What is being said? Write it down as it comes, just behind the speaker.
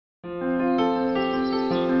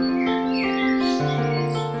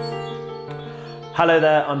Hello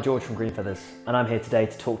there, I'm George from Green Feathers, and I'm here today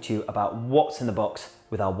to talk to you about what's in the box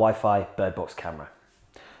with our Wi-Fi Bird Box camera.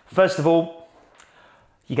 First of all,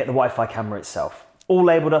 you get the Wi-Fi camera itself, all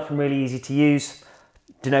labelled up and really easy to use,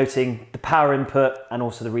 denoting the power input and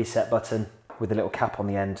also the reset button with a little cap on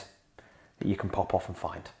the end that you can pop off and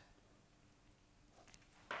find.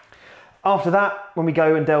 After that, when we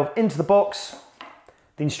go and delve into the box,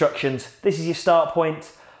 the instructions, this is your start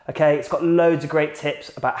point. Okay, it's got loads of great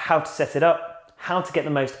tips about how to set it up, how to get the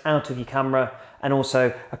most out of your camera, and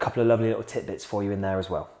also a couple of lovely little tidbits for you in there as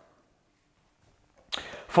well.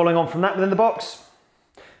 Following on from that within the box,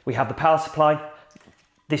 we have the power supply.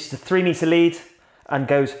 This is a 3-meter lead and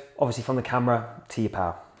goes obviously from the camera to your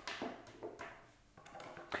power.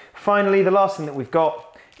 Finally, the last thing that we've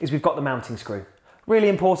got is the mounting screw. Really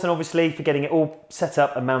important obviously for getting it all set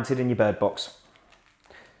up and mounted in your bird box.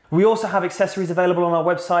 We also have accessories available on our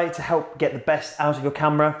website to help get the best out of your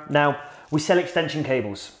camera. Now, we sell extension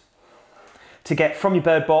cables to get from your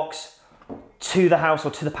bird box to the house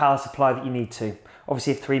or to the power supply that you need to.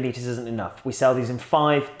 Obviously, if 3 meters isn't enough, we sell these in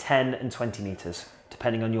 5, 10, and 20 meters,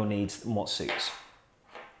 depending on your needs and what suits.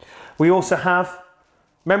 We also have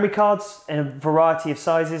memory cards in a variety of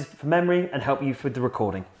sizes for memory and help you with the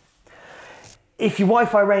recording. If your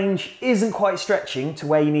Wi-Fi range isn't quite stretching to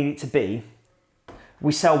where you need it to be,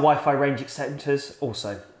 we sell Wi-Fi range extenders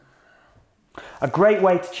also. A great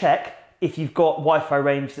way to check if you've got Wi-Fi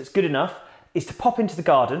range that's good enough is to pop into the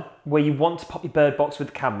garden where you want to pop your bird box with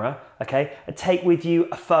the camera, okay, and take with you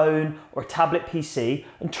a phone or a tablet PC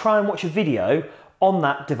and try and watch a video on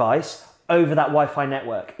that device over that Wi-Fi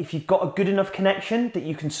network. If you've got a good enough connection that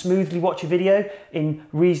you can smoothly watch a video in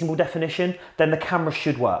reasonable definition, then the camera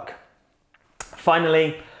should work.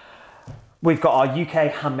 Finally, we've got our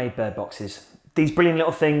UK handmade bird boxes. These brilliant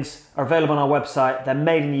little things are available on our website. They're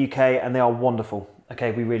made in the UK and they are wonderful.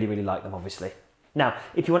 Okay, we really, really like them, obviously. Now,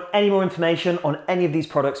 if you want any more information on any of these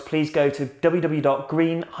products, please go to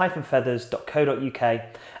www.green-feathers.co.uk.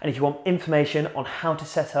 And if you want information on how to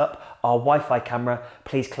set up our Wi-Fi camera,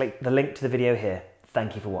 please click the link to the video here.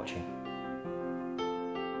 Thank you for watching.